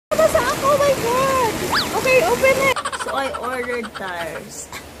open it! So I ordered tires.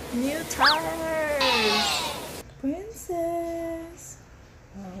 New tires! Princess,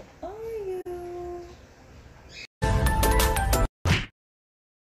 how are you?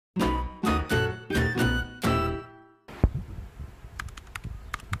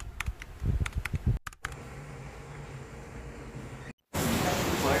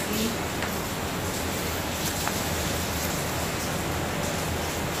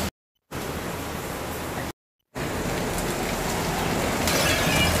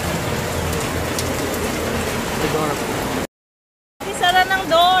 Isara ng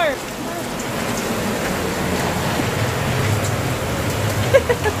door!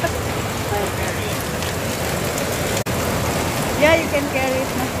 Yeah, you can carry it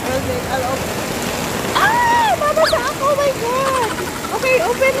na. I'll open it. Ah! Babasa ako! Oh my God! Okay,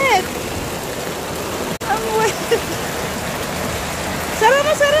 open it! Ang wet! Sara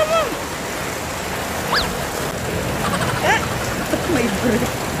mo! Sara mo! Ah! My bird!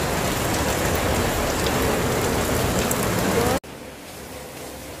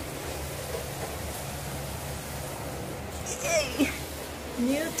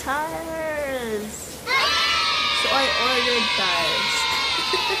 New tires! So I ordered tires.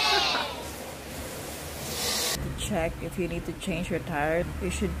 To check if you need to change your tire, you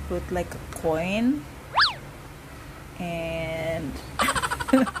should put like a coin. And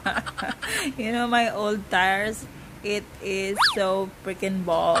you know my old tires, it is so freaking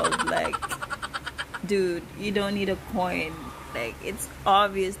bald. Like, dude, you don't need a coin. Like, it's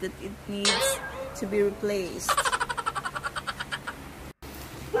obvious that it needs to be replaced.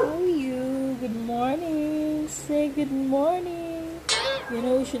 Good morning. Say good morning. You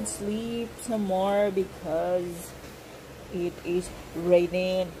know, you should sleep some more because it is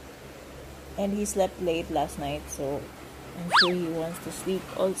raining and he slept late last night, so I'm sure he wants to sleep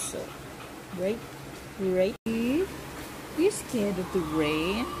also. Right? Right? You scared of the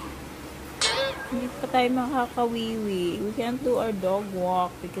rain? Hindi pa tayo makakawiwi. We can't do our dog walk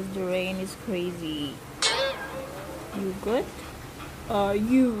because the rain is crazy. You good? Are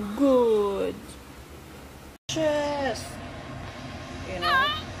you good? Dishes! You know?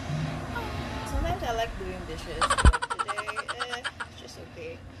 Sometimes I like doing dishes, but today, it's just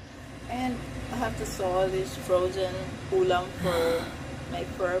okay. And I have to thaw this frozen ulam for my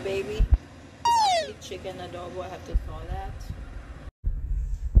fur baby. It's actually chicken adobo. I have to thaw that.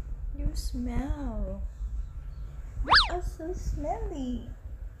 You smell. You are so smelly.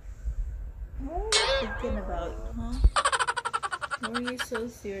 What are you thinking about, huh? Why are you so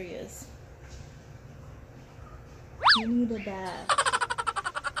serious? You need a bath.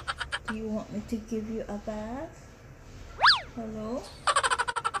 Do you want me to give you a bath? Hello?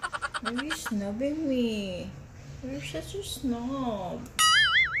 Why are you snubbing me? You're such a snob.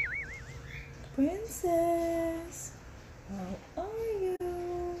 Princess, how are you?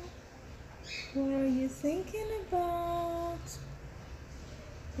 What are you thinking about?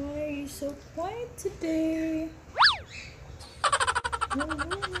 Why are you so quiet today? Hello?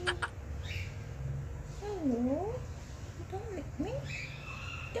 Hello? Don't lick me.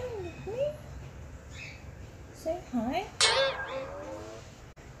 Don't lick me. Say hi.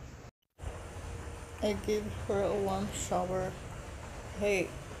 I gave her a warm shower. Hey,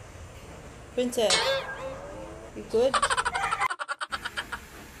 Princess, you good?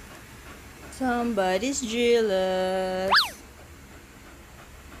 Somebody's jealous.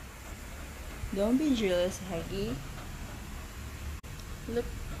 Don't be jealous, Haggy. Look,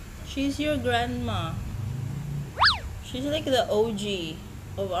 she's your grandma. She's like the OG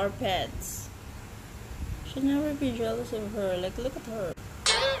of our pets. Should never be jealous of her. Like, look at her.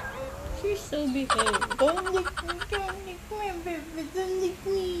 She's so behaved. Don't lick me, baby. Don't lick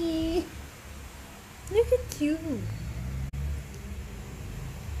me. Look at you.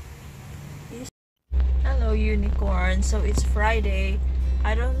 Hello, unicorn. So it's Friday.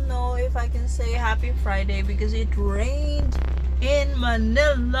 I don't know if I can say happy Friday because it rained in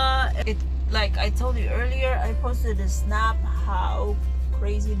Manila. Like I told you earlier, I posted a snap how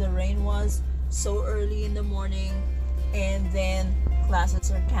crazy the rain was so early in the morning, and then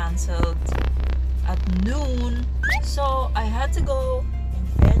classes are canceled at noon, so I had to go and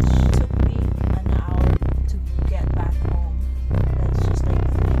fetch. It took me an hour to get back home. That's just like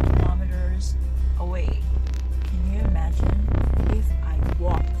 3 kilometers away. Can you imagine if I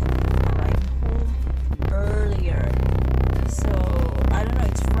walked or ride home earlier? So I don't know,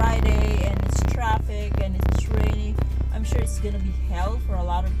 it's Friday and it's traffic and it's raining. I'm sure it's gonna be hell for a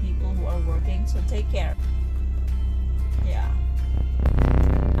lot of people who are working, so take care. Yeah,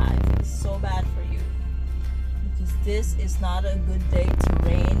 I feel so bad for you because this is not a good day to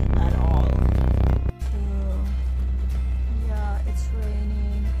rain at all. So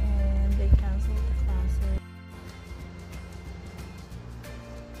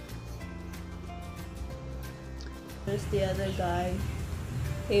guy.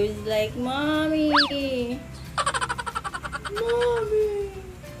 He was like, "Mommy, Mommy,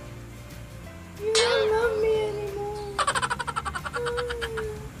 you don't love me anymore."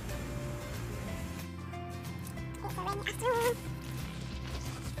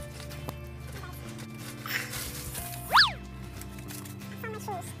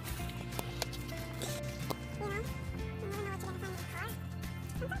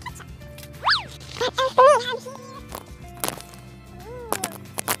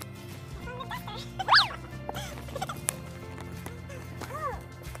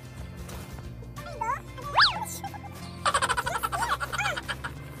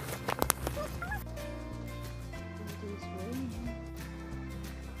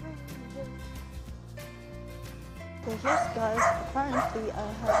 So yes guys, apparently I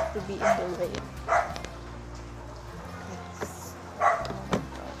have to be in the rain. It's, oh my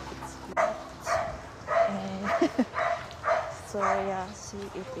god, it's hot. And so yeah, see,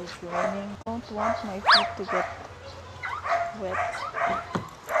 it is raining. I don't want my feet to get wet.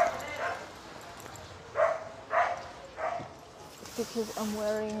 Because I'm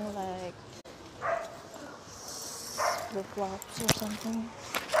wearing like flip-flops or something.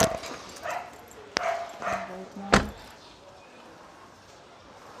 Right now.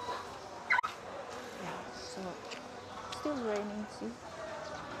 Yeah, so still raining, see?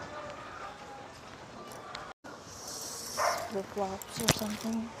 Flip-flops or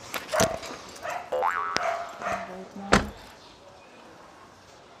something. Right now.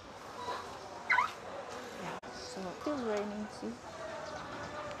 Yeah, so still raining, see?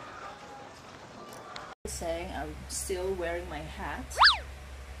 Saying I'm still wearing my hat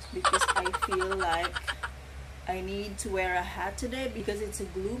because I feel like I need to wear a hat today because it's a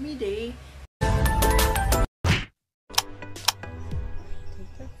gloomy day.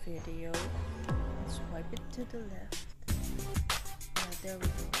 Take a video and swipe it to the left. Yeah, there we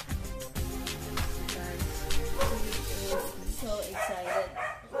go. So guys,